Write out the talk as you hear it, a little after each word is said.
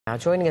Now,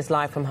 joining us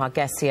live from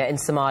Hargeisa in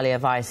Somalia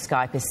via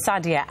Skype is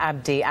Sadia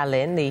Abdi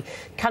Alin, the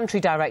Country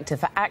Director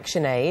for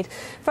ActionAid.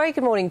 Very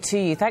good morning to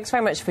you. Thanks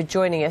very much for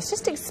joining us.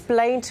 Just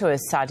explain to us,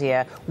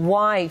 Sadia,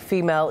 why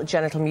female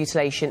genital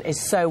mutilation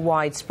is so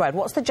widespread.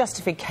 What's the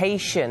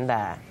justification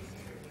there?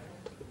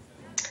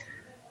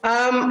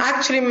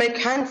 Actually, my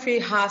country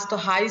has the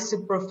highest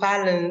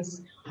prevalence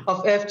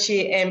of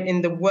FGM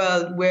in the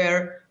world,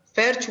 where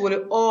virtually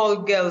all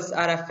girls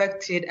are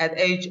affected at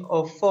the age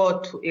of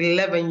 4 to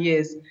 11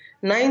 years.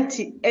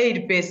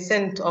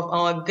 98% of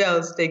our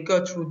girls, they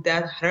go through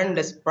that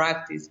horrendous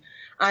practice.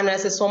 And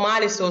as a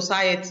Somali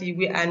society,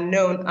 we are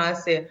known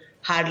as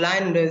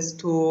hardliners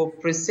to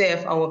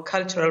preserve our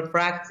cultural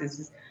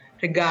practices,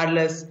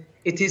 regardless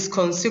it is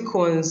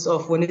consequence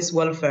of one's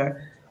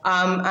welfare.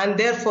 And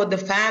therefore, the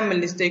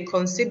families, they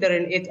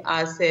considering it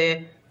as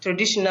a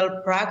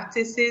traditional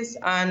practices,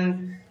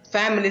 and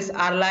families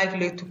are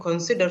likely to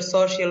consider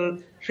social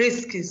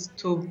risks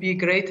to be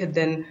greater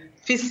than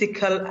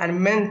physical and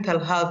mental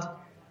health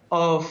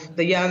of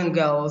the young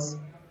girls.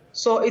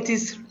 So it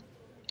is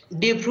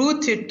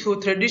deep-rooted to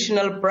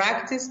traditional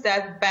practice,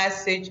 that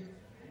passage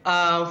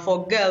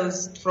for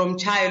girls from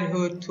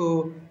childhood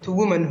to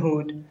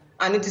womanhood.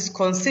 And it is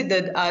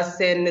considered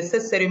as a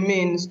necessary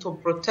means to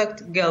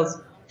protect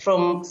girls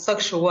from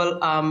sexual,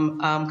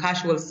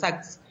 casual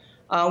sex,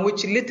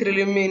 which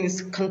literally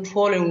means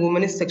controlling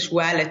women's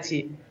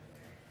sexuality.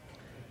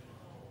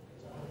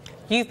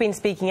 You've been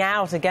speaking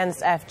out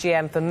against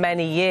FGM for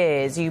many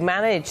years. You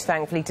managed,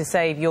 thankfully, to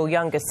save your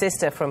younger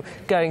sister from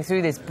going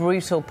through this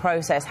brutal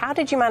process. How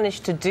did you manage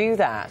to do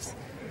that?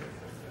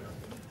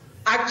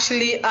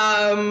 Actually,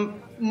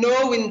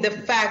 knowing the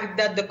fact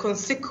that the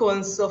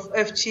consequence of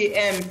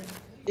FGM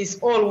is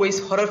always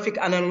horrific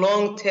and a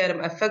long-term,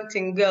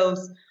 affecting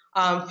girls'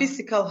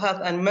 physical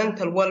health and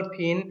mental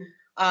well-being,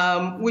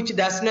 which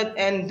does not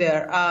end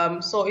there.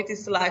 So it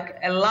is like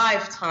a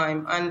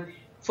lifetime, and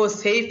for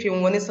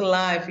saving one's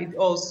life, it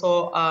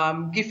also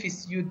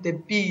gives you the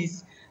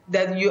peace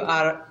that you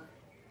are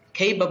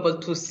capable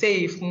to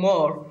save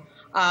more.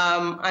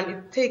 And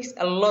it takes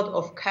a lot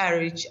of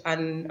courage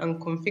and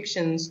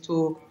convictions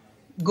to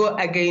go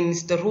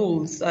against the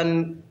rules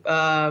and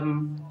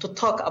to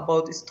talk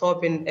about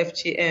stopping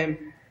FGM.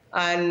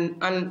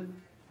 And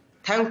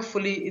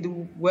thankfully, it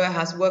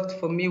has worked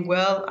for me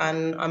well,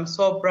 and I'm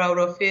so proud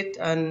of it.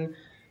 And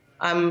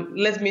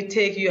let me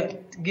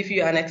give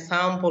you an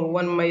example.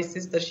 When my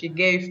sister, she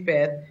gave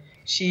birth,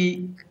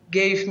 she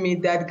gave me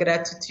that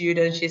gratitude,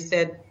 and she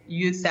said,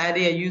 "You,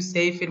 Sadia, you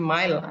saved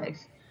my life."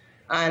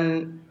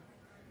 And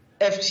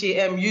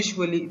FGM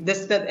usually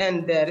does not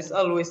end there. It's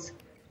always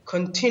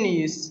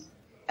continuous,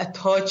 a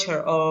torture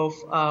of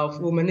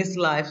women's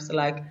lives,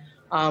 like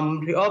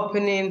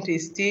reopening,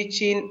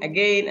 restitching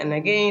again and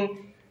again,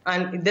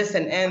 and it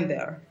doesn't end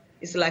there.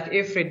 It's like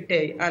every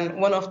day.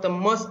 And one of the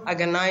most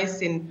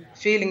agonizing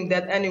feeling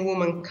that any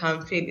woman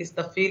can feel is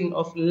the feeling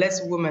of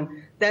less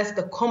woman. That's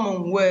the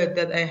common word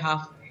that I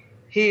have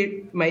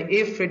here my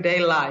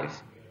everyday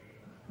life.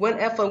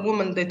 Whenever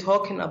women, they're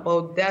talking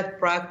about that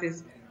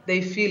practice,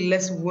 they feel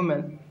less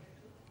woman.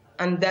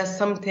 And that's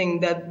something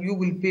that you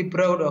will be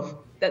proud of,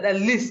 that at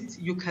least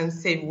you can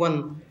save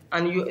one,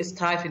 and you're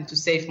striving to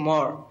save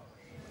more.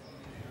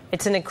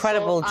 It's an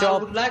incredible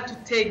job. I would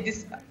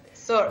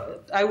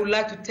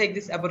like to take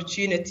this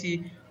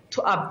opportunity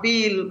to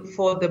appeal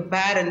for the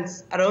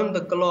parents around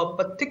the globe,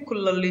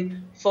 particularly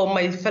for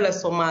my fellow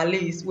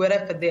Somalis,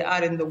 wherever they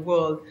are in the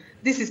world.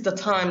 This is the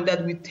time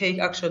that we take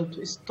action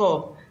to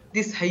stop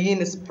this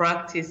heinous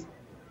practice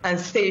and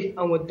save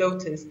our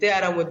daughters. They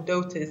are our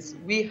daughters.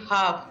 We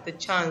have the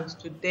chance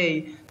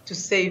today to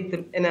save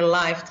them in a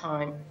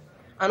lifetime.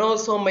 And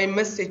also my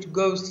message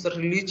goes to the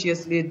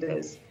religious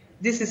leaders.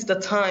 This is the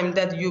time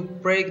that you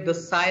break the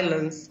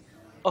silence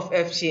of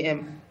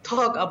FGM.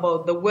 Talk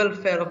about the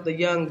welfare of the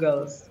young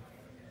girls.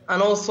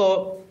 And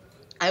also,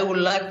 I would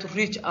like to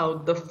reach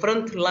out the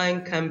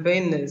frontline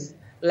campaigners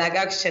like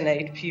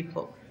ActionAid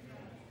people.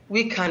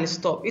 We can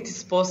stop. It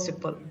is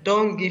possible.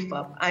 Don't give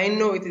up. I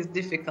know it is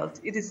difficult.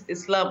 It is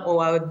Islam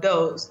or our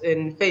doors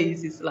and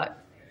faith is life.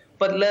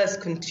 But let's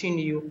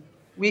continue.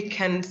 We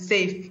can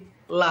save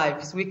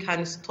lives. We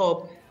can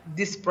stop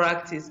this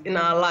practice in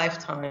our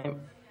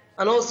lifetime.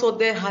 And also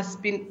there has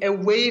been a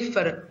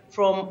waiver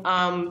from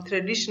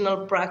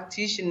traditional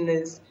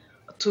practitioners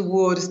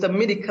towards the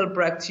medical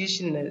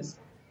practitioners.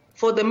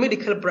 For the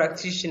medical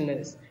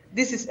practitioners,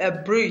 this is a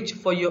breach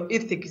for your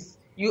ethics.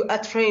 You are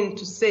trained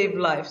to save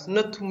lives,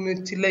 not to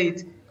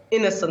mutilate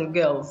innocent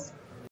girls.